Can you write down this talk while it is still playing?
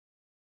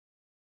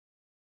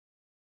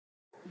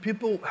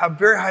people have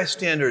very high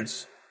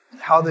standards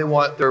how they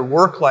want their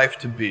work life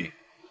to be.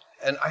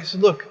 And I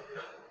said, look,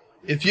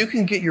 if you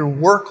can get your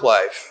work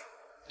life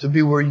to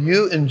be where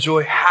you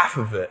enjoy half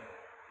of it,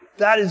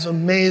 that is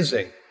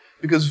amazing.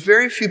 Because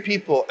very few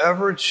people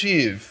ever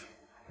achieve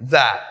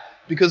that.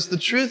 Because the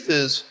truth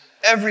is,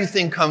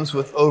 everything comes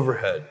with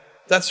overhead.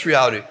 That's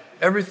reality.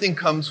 Everything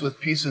comes with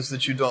pieces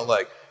that you don't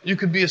like. You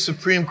could be a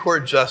Supreme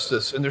Court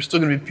justice, and there's still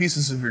going to be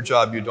pieces of your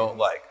job you don't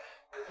like.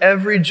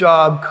 Every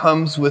job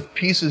comes with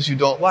pieces you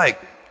don't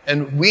like.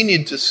 And we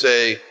need to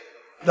say,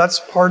 that's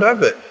part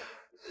of it.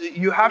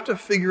 You have to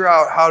figure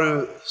out how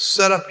to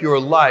set up your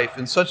life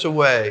in such a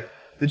way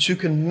that you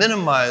can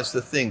minimize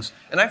the things.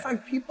 And I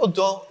find people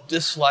don't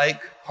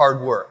dislike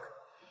hard work.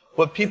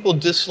 What people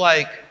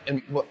dislike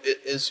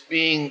is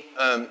being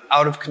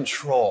out of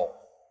control.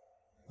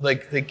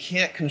 Like they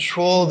can't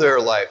control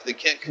their life. They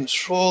can't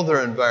control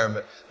their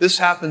environment. This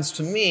happens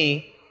to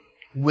me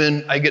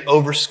when I get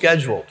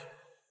overscheduled.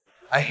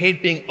 I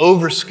hate being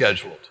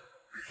overscheduled.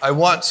 I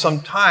want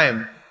some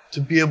time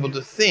to be able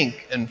to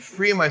think and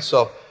free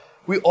myself.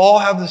 We all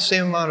have the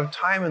same amount of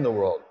time in the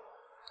world.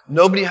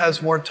 Nobody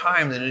has more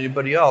time than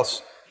anybody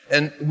else.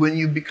 And when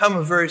you become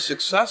a very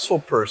successful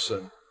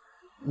person,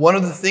 one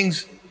of the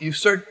things, you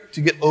start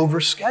to get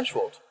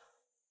overscheduled.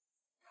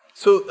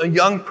 So a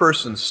young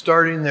person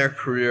starting their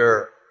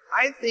career,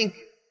 I think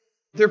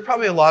there are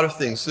probably a lot of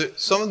things.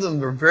 Some of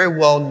them are very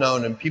well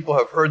known and people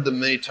have heard them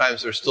many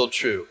times. They're still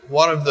true.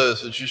 One of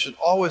those is you should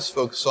always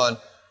focus on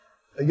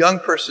a young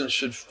person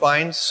should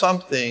find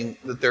something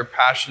that they're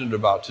passionate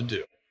about to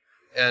do.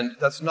 And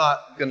that's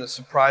not going to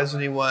surprise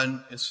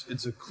anyone.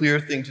 It's a clear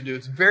thing to do.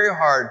 It's very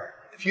hard.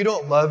 If you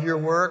don't love your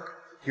work,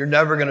 you're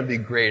never going to be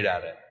great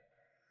at it.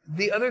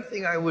 The other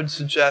thing I would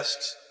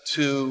suggest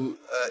to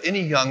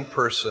any young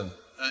person,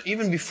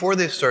 even before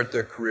they start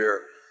their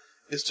career,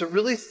 is to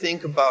really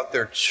think about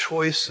their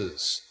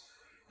choices.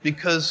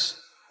 Because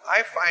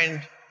I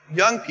find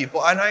young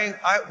people, and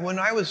when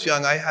I was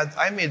young,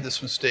 I made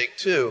this mistake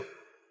too.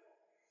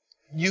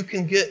 You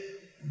can get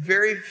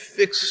very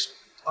fixed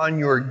on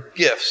your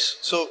gifts.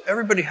 So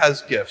everybody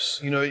has gifts.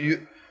 You know,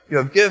 you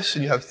have gifts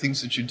and you have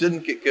things that you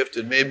didn't get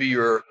gifted. Maybe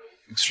you're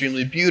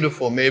extremely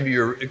beautiful. Maybe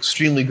you're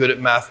extremely good at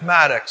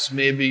mathematics.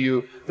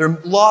 There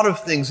are a lot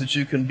of things that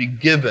you can be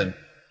given.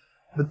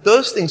 But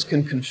those things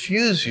can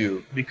confuse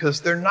you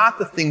because they're not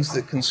the things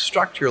that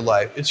construct your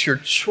life. It's your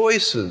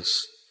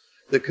choices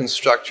that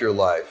construct your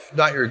life,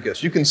 not your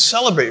gifts. You can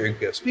celebrate your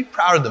gifts. Be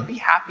proud of them. Be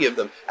happy of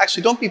them.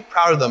 Actually, don't be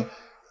proud of them.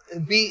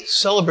 Be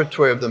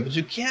celebratory of them. But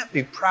you can't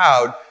be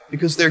proud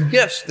because they're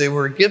gifts. They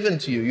were given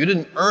to you. You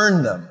didn't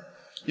earn them.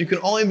 You can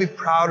only be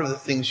proud of the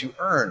things you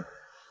earn.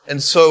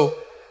 And so,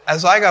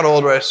 as I got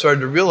older, I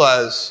started to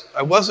realize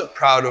I wasn't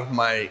proud of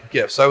my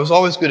gifts. I was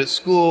always good at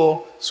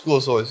school. School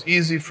was always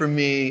easy for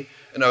me.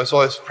 And I was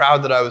always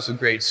proud that I was a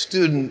great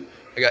student.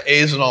 I got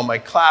A's in all my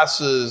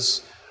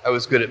classes. I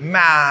was good at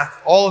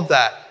math, all of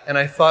that. And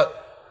I thought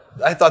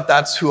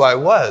that's who I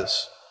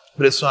was.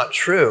 But it's not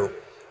true.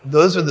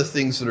 Those are the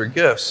things that are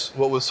gifts.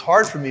 What was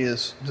hard for me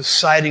is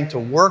deciding to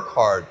work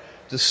hard,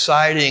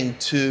 deciding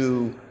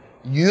to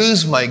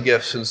use my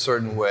gifts in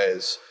certain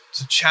ways,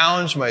 to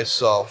challenge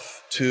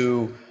myself,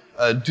 to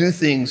do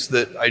things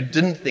that I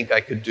didn't think I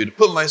could do, to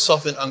put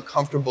myself in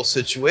uncomfortable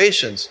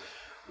situations.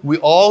 We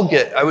all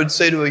I would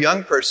say to a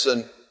young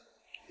person,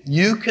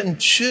 you can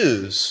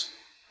choose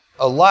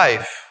a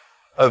life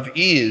of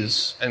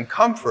ease and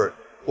comfort,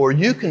 or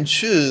you can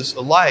choose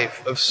a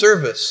life of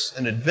service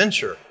and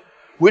adventure.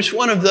 Which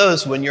one of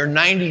those, when you're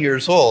 90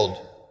 years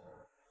old,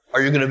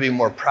 are you going to be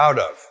more proud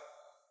of?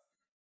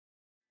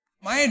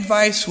 My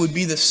advice would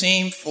be the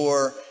same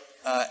for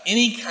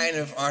any kind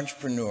of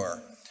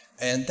entrepreneur,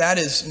 and that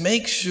is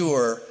make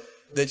sure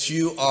that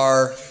you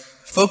are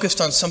focused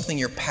on something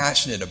you're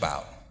passionate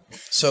about.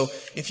 So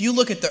if you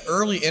look at the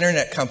early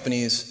internet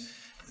companies,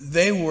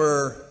 they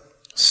were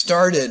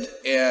started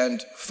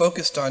and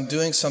focused on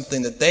doing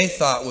something that they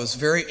thought was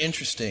very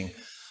interesting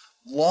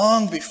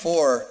long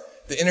before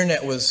the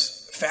internet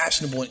was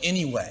fashionable in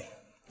any way.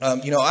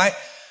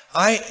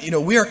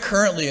 We are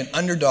currently an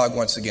underdog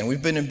once again.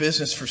 We've been in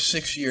business for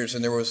 6 years,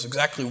 and there was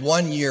exactly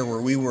 1 year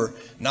where we were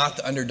not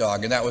the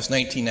underdog, and that was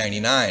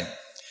 1999.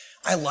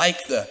 I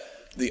like the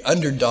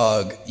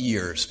underdog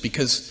years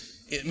because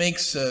it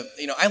makes,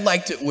 I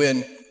liked it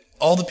when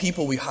all the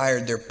people we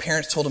hired, their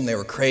parents told them they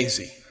were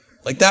crazy.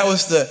 Like that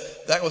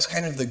was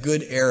kind of the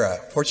good era.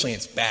 Fortunately,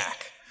 it's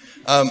back.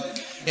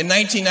 In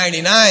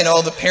 1999,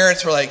 all the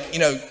parents were like,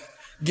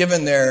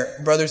 giving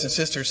their brothers and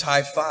sisters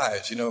high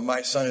fives.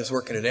 My son is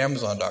working at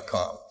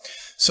Amazon.com.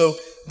 So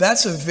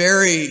that's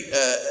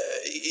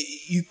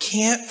you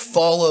can't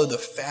follow the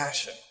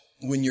fashion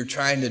when you're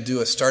trying to do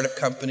a startup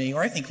company,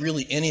 or I think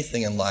really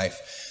anything in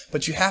life.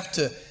 But you have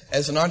to,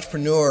 as an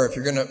entrepreneur, if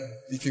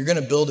you're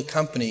gonna build a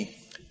company,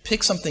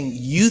 pick something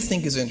you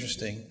think is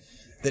interesting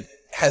that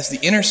has the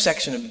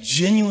intersection of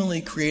genuinely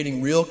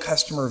creating real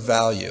customer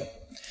value,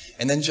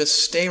 and then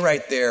just stay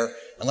right there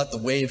and let the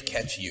wave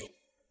catch you.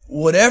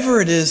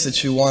 Whatever it is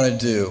that you want to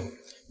do,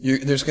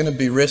 there's going to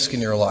be risk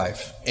in your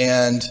life.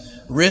 And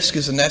risk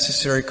is a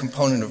necessary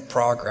component of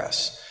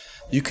progress.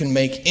 You can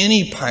make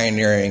any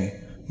pioneering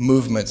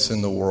movements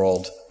in the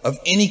world of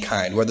any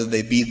kind, whether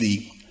they be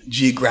the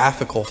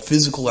geographical,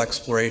 physical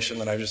exploration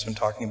that I've just been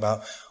talking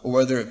about, or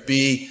whether it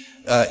be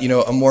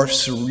a more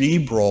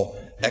cerebral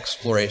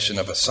exploration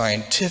of a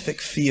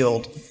scientific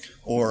field.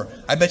 Or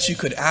I bet you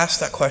could ask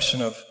that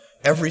question of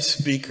every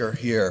speaker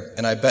here,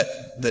 and I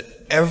bet that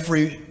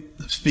every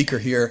speaker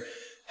here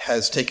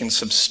has taken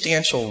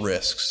substantial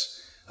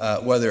risks,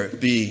 whether it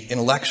be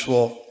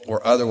intellectual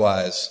or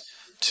otherwise,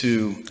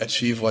 to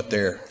achieve what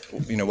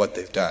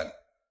they've done.